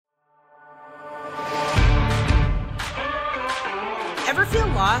feel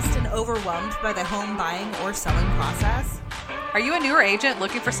lost and overwhelmed by the home buying or selling process? Are you a newer agent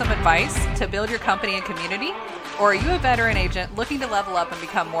looking for some advice to build your company and community? Or are you a veteran agent looking to level up and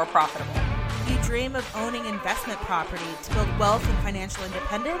become more profitable? You dream of owning investment property to build wealth and financial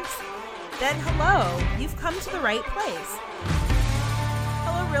independence? Then hello, you've come to the right place.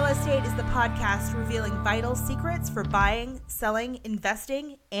 Hello Real Estate is the podcast revealing vital secrets for buying, selling,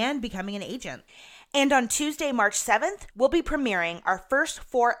 investing, and becoming an agent. And on Tuesday, March 7th, we'll be premiering our first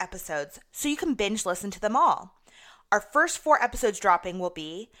 4 episodes so you can binge listen to them all. Our first 4 episodes dropping will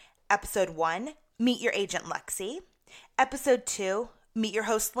be Episode 1, Meet Your Agent Lexi. Episode 2, Meet Your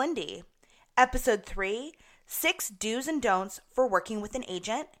Host Lindy. Episode 3, 6 Do's and Don'ts for Working with an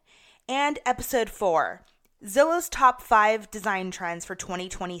Agent. And Episode 4, Zillow's Top 5 Design Trends for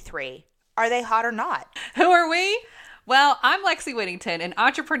 2023. Are they hot or not? Who are we? Well, I'm Lexi Whittington, an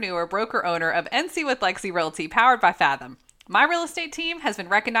entrepreneur, broker owner of NC with Lexi Realty, powered by Fathom. My real estate team has been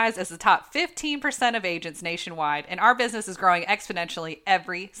recognized as the top 15% of agents nationwide, and our business is growing exponentially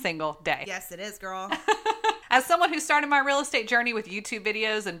every single day. Yes, it is, girl. As someone who started my real estate journey with YouTube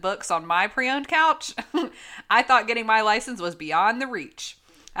videos and books on my pre-owned couch, I thought getting my license was beyond the reach.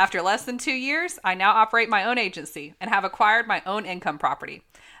 After less than 2 years, I now operate my own agency and have acquired my own income property.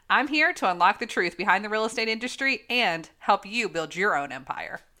 I'm here to unlock the truth behind the real estate industry and help you build your own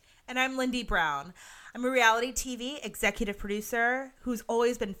empire. And I'm Lindy Brown. I'm a reality TV executive producer who's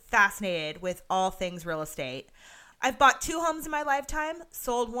always been fascinated with all things real estate. I've bought 2 homes in my lifetime,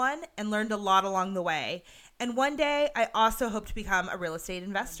 sold one, and learned a lot along the way. And one day, I also hope to become a real estate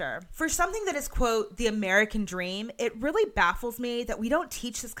investor. For something that is, quote, the American dream, it really baffles me that we don't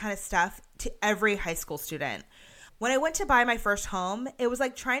teach this kind of stuff to every high school student. When I went to buy my first home, it was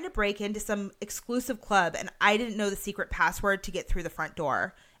like trying to break into some exclusive club, and I didn't know the secret password to get through the front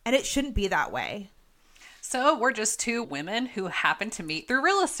door. And it shouldn't be that way. So we're just 2 women who happened to meet through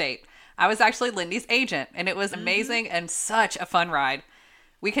real estate. I was actually Lindy's agent, and it was amazing and such a fun ride.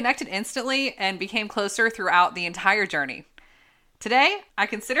 We connected instantly and became closer throughout the entire journey. Today, I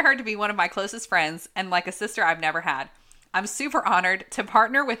consider her to be one of my closest friends and like a sister I've never had. I'm super honored to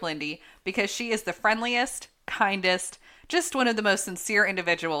partner with Lindy because she is the friendliest, kindest, just one of the most sincere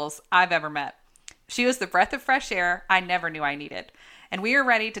individuals I've ever met. She was the breath of fresh air I never knew I needed, and we are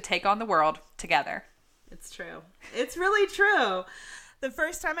ready to take on the world together. It's true. It's really true. The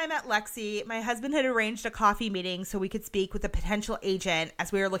first time I met Lexi, my husband had arranged a coffee meeting so we could speak with a potential agent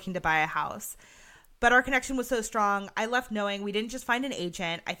as we were looking to buy a house. But our connection was so strong, I left knowing we didn't just find an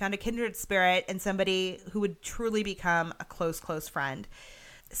agent. I found a kindred spirit and somebody who would truly become a close friend.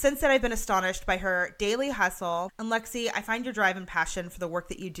 Since then, I've been astonished by her daily hustle. And Lexi, I find your drive and passion for the work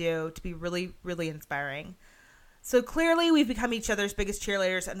that you do to be really, really inspiring. So clearly, we've become each other's biggest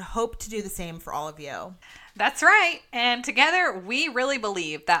cheerleaders and hope to do the same for all of you. That's right. And together, we really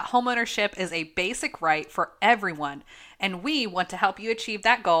believe that homeownership is a basic right for everyone. And we want to help you achieve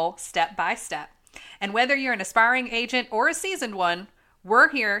that goal step by step. And whether you're an aspiring agent or a seasoned one, we're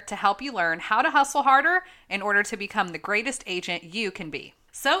here to help you learn how to hustle harder in order to become the greatest agent you can be.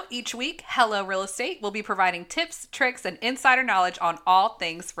 So each week, Hello Real Estate will be providing tips, tricks, and insider knowledge on all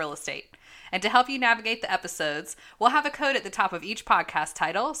things real estate. And to help you navigate the episodes, we'll have a code at the top of each podcast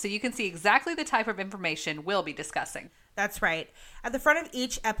title so you can see exactly the type of information we'll be discussing. That's right. At the front of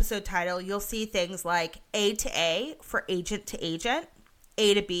each episode title, you'll see things like A to A for agent to agent,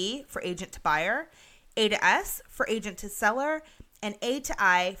 A to B for agent to buyer, A to S for agent to seller, and A to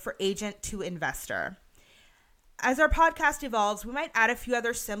I for agent to investor. As our podcast evolves, we might add a few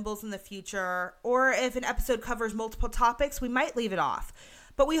other symbols in the future, or if an episode covers multiple topics, we might leave it off.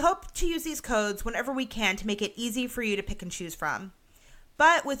 But we hope to use these codes whenever we can to make it easy for you to pick and choose from.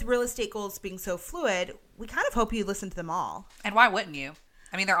 But with real estate goals being so fluid, we kind of hope you listen to them all. And why wouldn't you?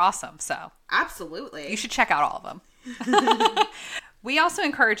 I mean, they're awesome, so. Absolutely. You should check out all of them. We also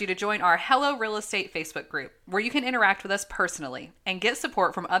encourage you to join our Hello Real Estate Facebook group, where you can interact with us personally and get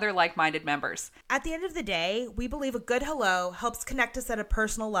support from other like-minded members. At the end of the day, we believe a good hello helps connect us at a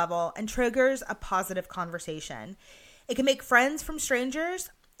personal level and triggers a positive conversation. It can make friends from strangers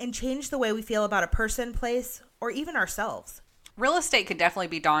and change the way we feel about a person, place, or even ourselves. Real estate can definitely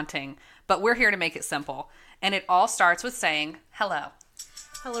be daunting, but we're here to make it simple. And it all starts with saying hello.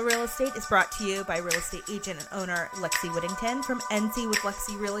 Hello Real Estate is brought to you by real estate agent and owner Lexi Whittington from NC with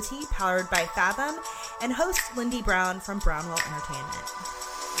Lexi Realty, powered by Fathom, and host Lindy Brown from Brownwell Entertainment.